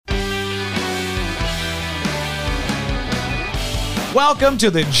Welcome to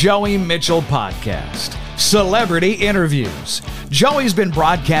the Joey Mitchell Podcast, Celebrity Interviews. Joey's been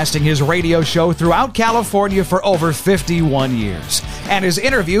broadcasting his radio show throughout California for over 51 years and has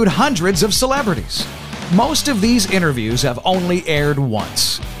interviewed hundreds of celebrities. Most of these interviews have only aired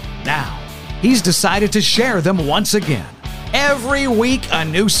once. Now, he's decided to share them once again. Every week, a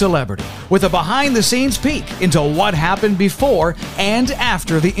new celebrity with a behind-the-scenes peek into what happened before and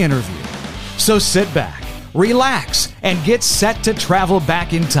after the interview. So sit back, relax, and get set to travel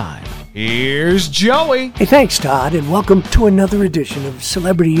back in time. Here's Joey. Hey, thanks, Todd, and welcome to another edition of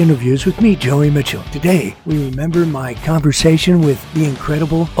Celebrity Interviews with me, Joey Mitchell. Today, we remember my conversation with the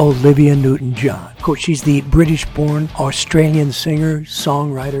incredible Olivia Newton-John. Of course, she's the British-born Australian singer,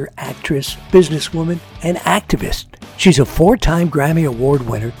 songwriter, actress, businesswoman, and activist. She's a 4-time Grammy Award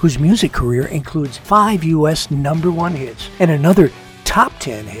winner whose music career includes 5 U.S. #1 hits and another top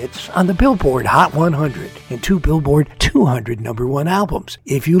 10 hits on the Billboard Hot 100 and 2 Billboard 200 #1 albums.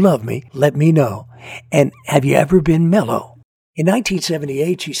 If You Love Me, Let Me Know, and Have You Ever Been Mellow? In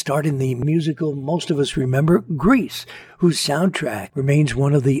 1978, she starred in the musical most of us remember, Grease, whose soundtrack remains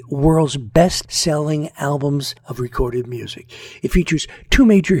one of the world's best-selling albums of recorded music. It features 2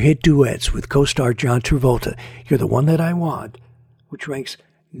 major hit duets with co-star John Travolta, You're the One That I Want, which ranks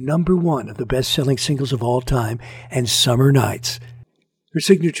 #1 of the best-selling singles of all time, and Summer Nights. Her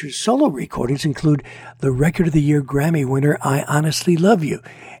signature solo recordings include the Record of the Year Grammy winner I Honestly Love You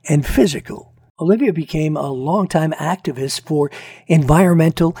and Physical. Olivia became a longtime activist for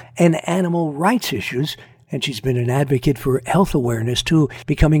environmental and animal rights issues, and she's been an advocate for health awareness too,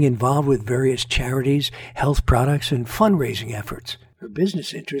 becoming involved with various charities, health products, and fundraising efforts. Her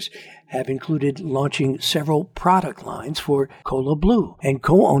business interests have included launching several product lines for Cola Blue and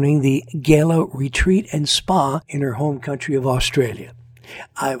co-owning the Gala Retreat and Spa in her home country of Australia.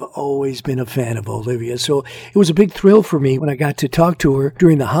 I've always been a fan of Olivia, so it was a big thrill for me when I got to talk to her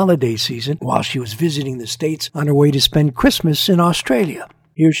during the holiday season while she was visiting the States on her way to spend Christmas in Australia.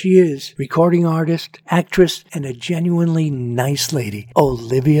 Here she is, recording artist, actress, and a genuinely nice lady,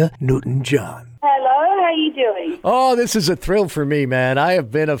 Olivia Newton-John. Hello, how are you doing? Oh, this is a thrill for me, man. I have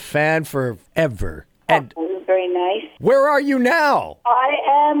been a fan forever. And Very nice. where are you now?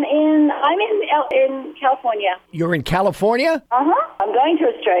 I'm in California. You're in California? I'm going to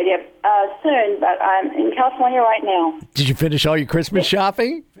Australia soon, but I'm in California right now. Did you finish all your Christmas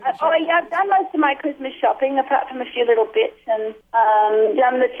shopping? Yeah, I've done most of my Christmas shopping, apart from a few little bits, and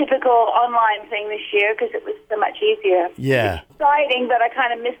done the typical online thing this year because it was so much easier. Yeah. It's exciting, but I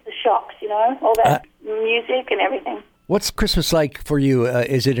kind of missed the shops, all that music and everything. What's Christmas like for you?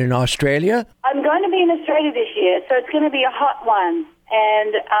 Is it in Australia? I'm going to be in Australia this year, so it's going to be a hot one.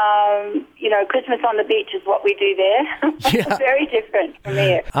 And, Christmas on the beach is what we do there. Yeah. It's very different from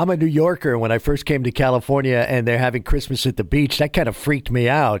here. I'm a New Yorker. When I first came to California and they're having Christmas at the beach, that kind of freaked me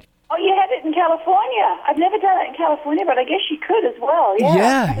out. Oh, you had it in California. I've never done it in California, but I guess you could as well,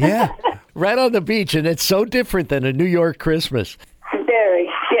 yeah. Yeah. Right on the beach, and it's so different than a New York Christmas. Very,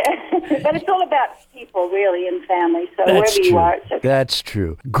 yeah. But it's all about people, really, and family. So That's wherever true. you are, it's okay. That's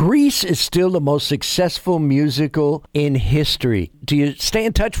true. Grease is still the most successful musical in history. Do you stay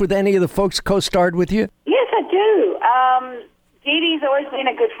in touch with any of the folks co-starred with you? Yes, I do. Dee Dee's always been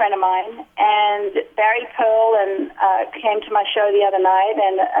a good friend of mine, and Barry Pearl came to my show the other night,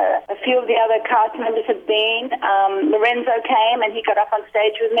 and a few of the other cast members have been. Lorenzo came, and he got up on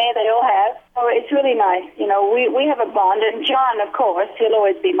stage with me. They all have. So it's really nice. We have a bond, and John, of course, he'll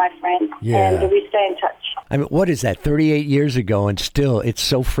always be my friend, Yeah. and we stay in touch. I mean, what is that, 38 years ago, and still it's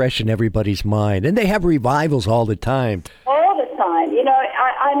so fresh in everybody's mind. And they have revivals all the time. All the time.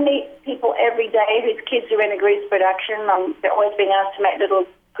 I meet people every day whose kids are in a Grease production. They're always being asked to make little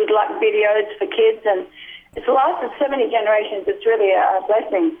good luck videos for kids, and it's lasted so many generations. It's really a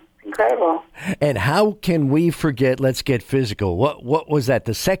blessing. Incredible. And how can we forget Let's Get Physical? What was that,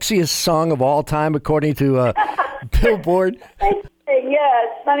 the sexiest song of all time, according to Billboard? Yeah,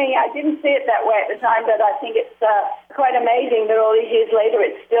 it's funny. I didn't see it that way at the time, but I think it's quite amazing that all these years later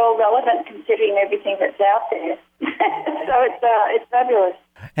it's still relevant considering everything that's out there. So it's fabulous.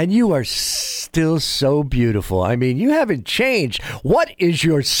 And you are still so beautiful. I mean, you haven't changed. What is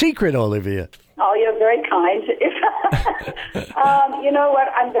your secret, Olivia? Oh, you're very kind. You know what?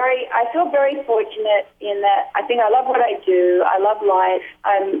 I feel very fortunate in that I think I love what I do. I love life.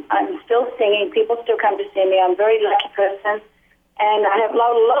 I'm still singing. People still come to see me. I'm a very lucky person. And I have a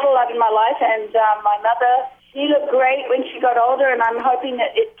lot of love in my life. And my mother, she looked great when she got older, and I'm hoping that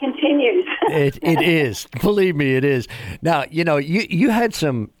it continues. It is. Believe me, it is. Now, you had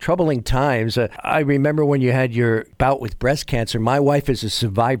some troubling times. I remember when you had your bout with breast cancer. My wife is a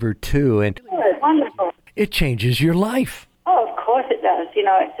survivor, too, and Good, wonderful. it changes your life. Oh, of course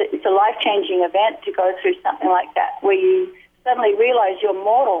it's a life-changing event to go through something like that, where you suddenly realize you're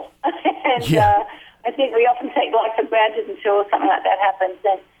mortal. And I think we often take life for granted until something like that happens.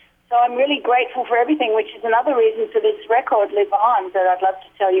 And so I'm really grateful for everything, which is another reason for this record, Live On, that I'd love to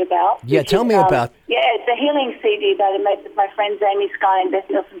tell you about. Yeah, tell me about. Yeah, it's a healing CD that I made with my friends Amy Sky and Beth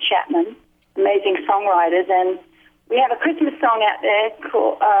Nielsen Chapman, amazing songwriters. And we have a Christmas song out there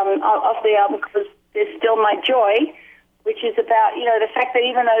called, off the album called There's Still My Joy, which is about, the fact that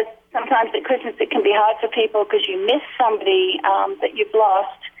even though sometimes at Christmas it can be hard for people because you miss somebody that you've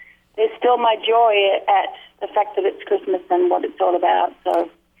lost, there's still my joy at the fact that it's Christmas and what it's all about. So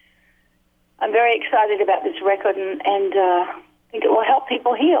I'm very excited about this record and I think it will help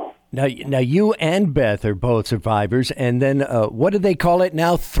people heal. Now, you and Beth are both survivors, and then what do they call it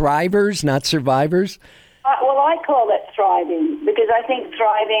now? Thrivers, not survivors? Well, I call it thriving, because I think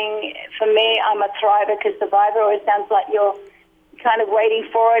thriving, for me, I'm a thriver, because survivor always sounds like you're kind of waiting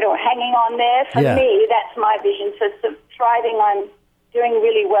for it or hanging on there. For me, that's my vision. So thriving, I'm doing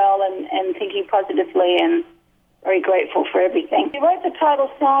really well and thinking positively and very grateful for everything. We wrote the title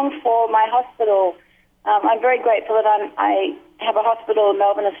song for my hospital. I'm very grateful that I have a hospital in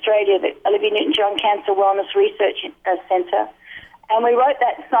Melbourne, Australia, the Olivia Newton-John Cancer Wellness Research Centre. And we wrote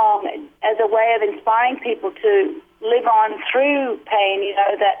that song as a way of inspiring people to live on through pain,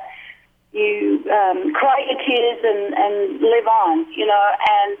 that you cry your tears and live on,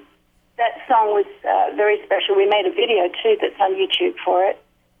 and that song was very special. We made a video, too, that's on YouTube for it,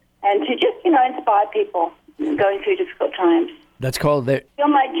 and to just, inspire people going through difficult times. That's called the... Feel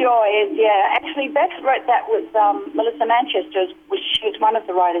My Joy. Actually, Beth wrote that with Melissa Manchester, she was one of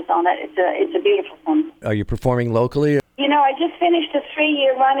the writers on it. It's a beautiful song. Are you performing locally? I just finished a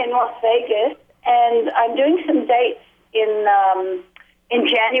 3-year run in Las Vegas, and I'm doing some dates in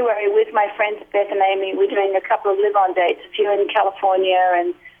January with my friends Beth and Amy. We're doing a couple of live-on dates, a few in California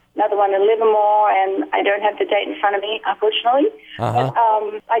and another one in Livermore, and I don't have the date in front of me, unfortunately. But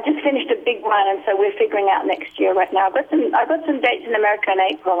I just finished a big one, and so we're figuring out next year right now. I've got some dates in America in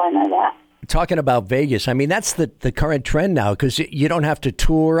April, I know that. Talking about Vegas, I mean, that's the current trend now, because you don't have to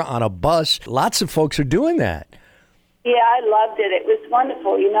tour on a bus. Lots of folks are doing that. Yeah, I loved it. It was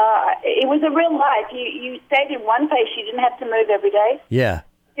wonderful. It was a real life. You stayed in one place. You didn't have to move every day. Yeah.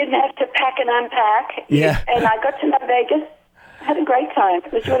 Didn't have to pack and unpack. Yeah. And I got to know Vegas. I had a great time.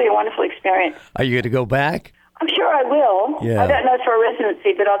 It was really a wonderful experience. Are you going to go back? I'm sure I will. Yeah. I don't know for a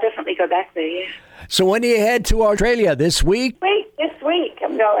residency, but I'll definitely go back there, yeah. So when do you head to Australia? This week? This week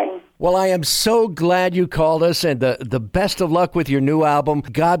I'm going. Well, I am so glad you called us, and the best of luck with your new album.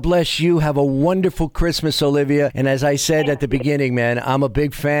 God bless you. Have a wonderful Christmas, Olivia. And as I said at the beginning, man, I'm a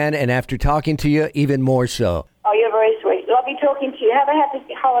big fan, and after talking to you, even more so. Oh, you're very sweet. Lovely talking to you. Have a happy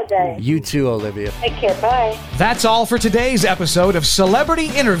holiday. You too, Olivia. Take care. Bye. That's all for today's episode of Celebrity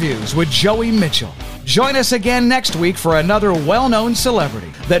Interviews with Joey Mitchell. Join us again next week for another well-known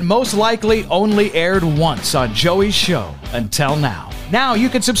celebrity that most likely only aired once on Joey's show until now. Now you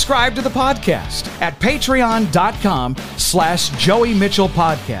can subscribe to the podcast at patreon.com/Joey Mitchell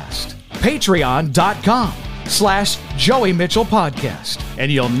Podcast. Patreon.com/Joey Mitchell Podcast.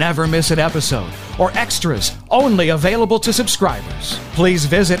 And you'll never miss an episode or extras only available to subscribers. Please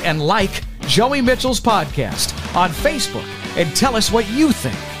visit and like Joey Mitchell's podcast on Facebook and tell us what you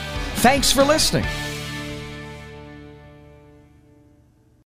think. Thanks for listening.